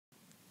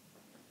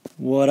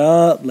What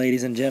up,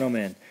 ladies and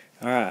gentlemen?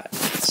 Alright,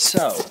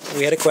 so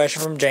we had a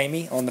question from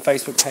Jamie on the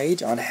Facebook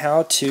page on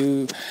how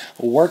to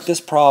work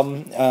this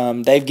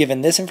problem. They've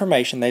given this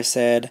information. They've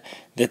said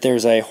that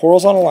there's a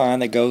horizontal line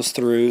that goes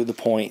through the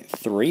point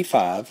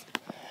 3,5,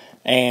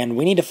 and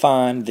we need to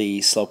find the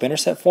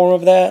slope-intercept form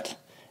of that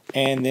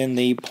and then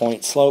the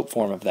point-slope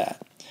form of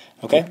that.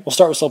 Okay, we'll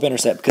start with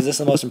slope-intercept because this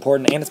is the most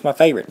important and it's my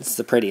favorite. It's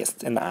the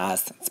prettiest in the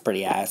eyes. It's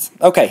pretty eyes.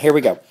 Okay, here we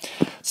go.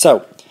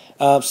 So,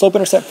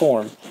 slope-intercept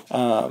form.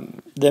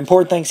 The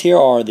important things here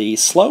are the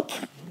slope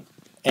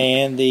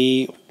and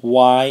the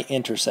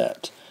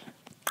y-intercept,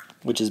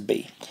 which is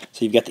b.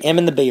 So you've got the m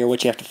and the b are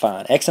what you have to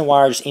find. X and y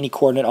are just any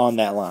coordinate on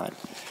that line.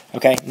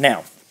 Okay,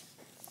 now,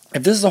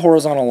 if this is a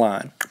horizontal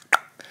line,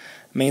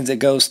 it means it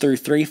goes through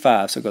 3,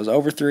 5. So it goes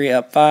over 3,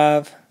 up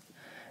 5,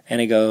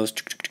 and it goes,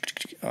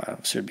 oh,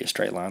 it should be a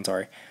straight line,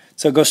 sorry.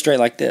 So it goes straight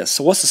like this.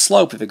 So what's the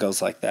slope if it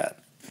goes like that?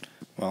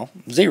 Well,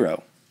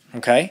 0,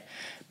 okay?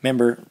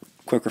 Remember,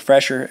 quick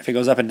refresher, if it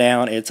goes up and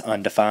down, it's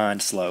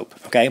undefined slope,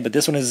 okay? But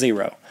this one is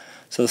 0.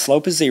 So the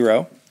slope is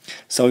 0.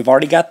 So we've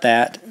already got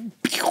that.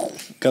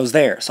 Goes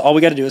there. So all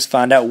we got to do is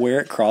find out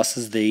where it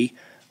crosses the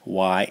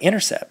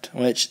y-intercept,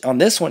 which on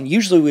this one,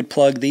 usually we would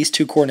plug these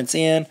two coordinates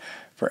in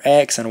for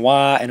x and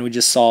y, and we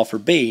just solve for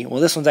b.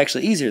 Well, this one's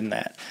actually easier than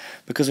that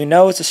because we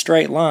know it's a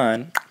straight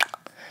line.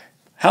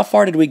 How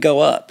far did we go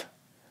up?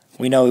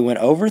 We know we went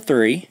over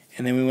 3,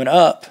 and then we went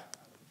up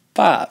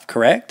 5,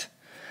 correct?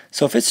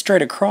 So if it's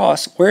straight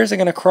across, where is it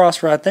going to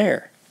cross right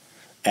there?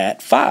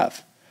 At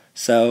 5.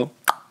 So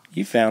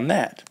you found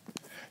that.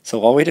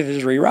 So all we have to do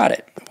is rewrite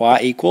it. Y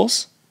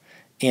equals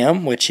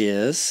m, which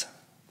is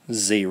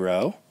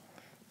 0,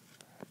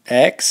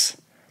 x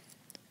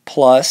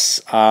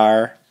plus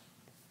our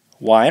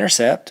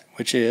y-intercept,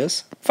 which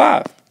is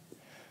 5.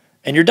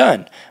 And you're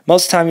done.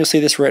 Most of the time you'll see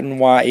this written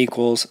y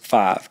equals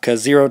 5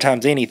 because 0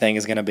 times anything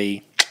is going to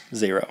be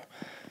 0.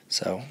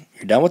 So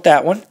you're done with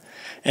that one.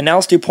 And now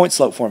let's do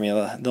point-slope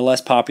formula, the less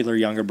popular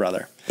younger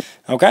brother.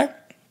 Okay?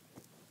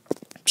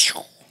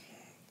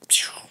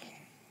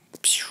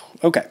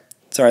 Okay.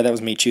 Sorry, that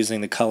was me choosing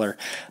the color.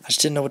 I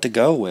just didn't know what to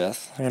go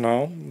with. You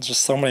know, there's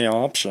just so many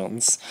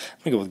options.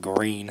 I'm going to go with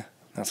green.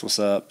 That's what's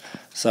up.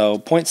 So,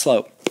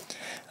 point-slope.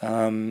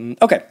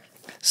 Okay.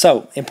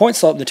 So, in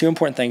point-slope, the two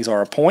important things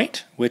are a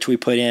point, which we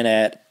put in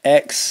at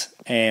x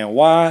and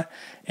y,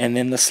 and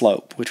then the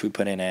slope, which we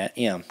put in at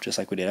m, just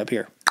like we did up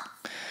here.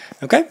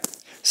 Okay?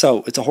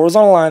 So, it's a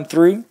horizontal line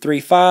through 3,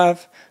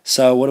 5.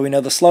 So, what do we know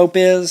the slope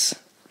is?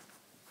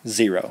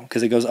 0,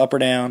 because it goes up or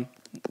down?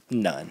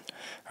 None.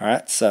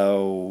 Alright,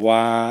 so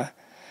y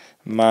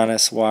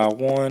minus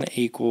y1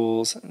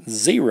 equals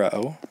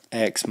 0,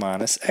 x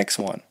minus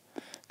x1.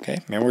 Okay,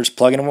 remember we're just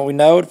plugging in what we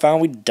know to find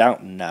what we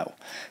don't know.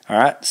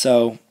 Alright,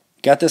 so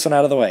got this one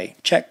out of the way.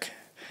 Check.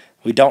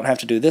 We don't have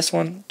to do this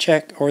one.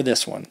 Check. Or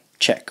this one.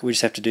 Check. We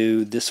just have to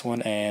do this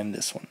one and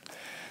this one.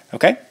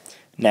 Okay?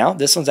 Now,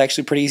 this one's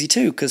actually pretty easy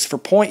too, because for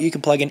point, you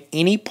can plug in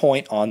any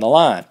point on the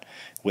line.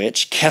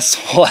 Which, guess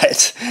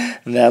what?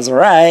 That's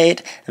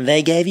right.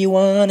 They gave you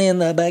one in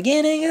the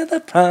beginning of the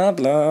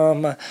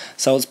problem.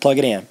 So let's plug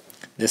it in.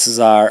 This is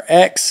our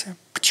x,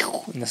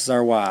 and this is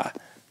our y.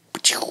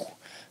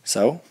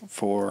 So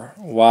for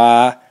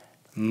y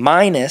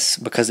minus,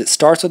 because it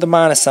starts with a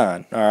minus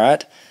sign, all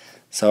right?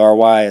 So our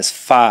y is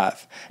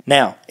 5.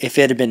 Now, if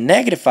it had been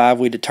negative 5,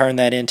 we'd turn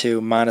that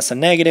into minus a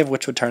negative,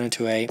 which would turn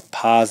into a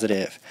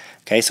positive.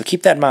 Okay, so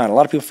keep that in mind. A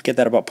lot of people forget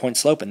that about point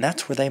slope, and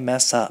that's where they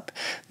mess up.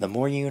 The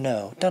more you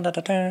know. Dun, dun,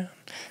 dun, dun.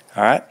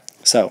 All right,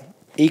 so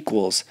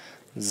equals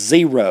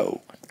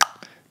 0.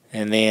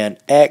 And then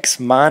x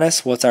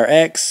minus, what's our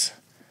x?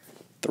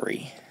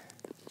 3.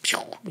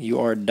 You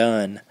are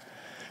done.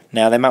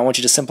 Now, they might want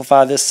you to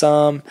simplify this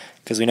sum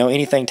because we know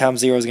anything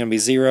times 0 is going to be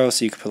 0,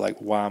 so you could put like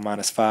y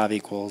minus 5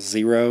 equals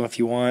 0 if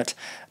you want.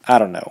 I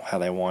don't know how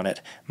they want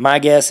it. My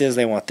guess is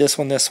they want this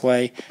one this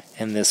way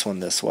and this one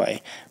this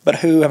way. But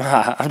who am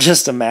I? I'm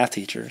just a math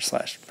teacher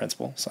slash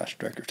principal slash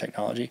director of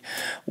technology.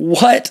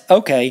 What?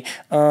 Okay.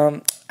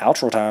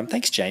 Outro time.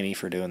 Thanks, Jamie,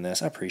 for doing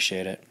this. I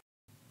appreciate it.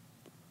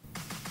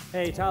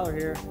 Hey, Tyler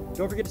here.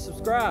 Don't forget to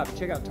subscribe.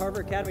 Check out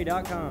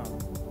tarveracademy.com.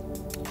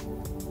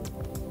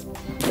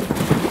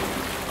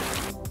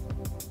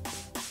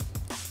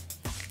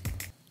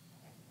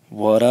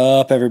 What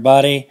up,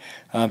 everybody?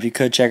 If you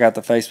could check out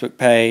the Facebook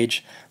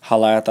page,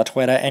 holla at the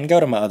Twitter, and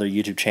go to my other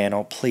YouTube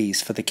channel, please,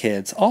 for the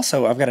kids.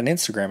 Also, I've got an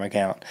Instagram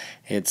account.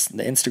 It's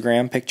the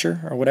Instagram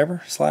picture or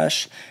whatever,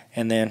 slash,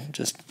 and then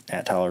just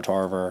at Tyler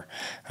Tarver.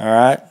 All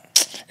right?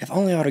 If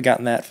only I would have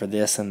gotten that for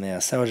this and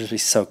this. That would just be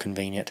so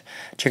convenient.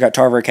 Check out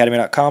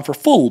tarveracademy.com for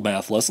full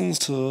math lessons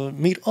to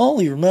meet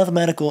all your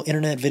mathematical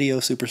internet video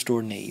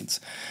superstore needs.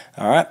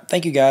 All right?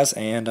 Thank you, guys,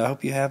 and I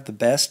hope you have the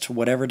best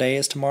whatever day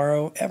is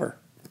tomorrow ever.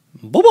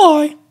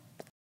 Bye-bye.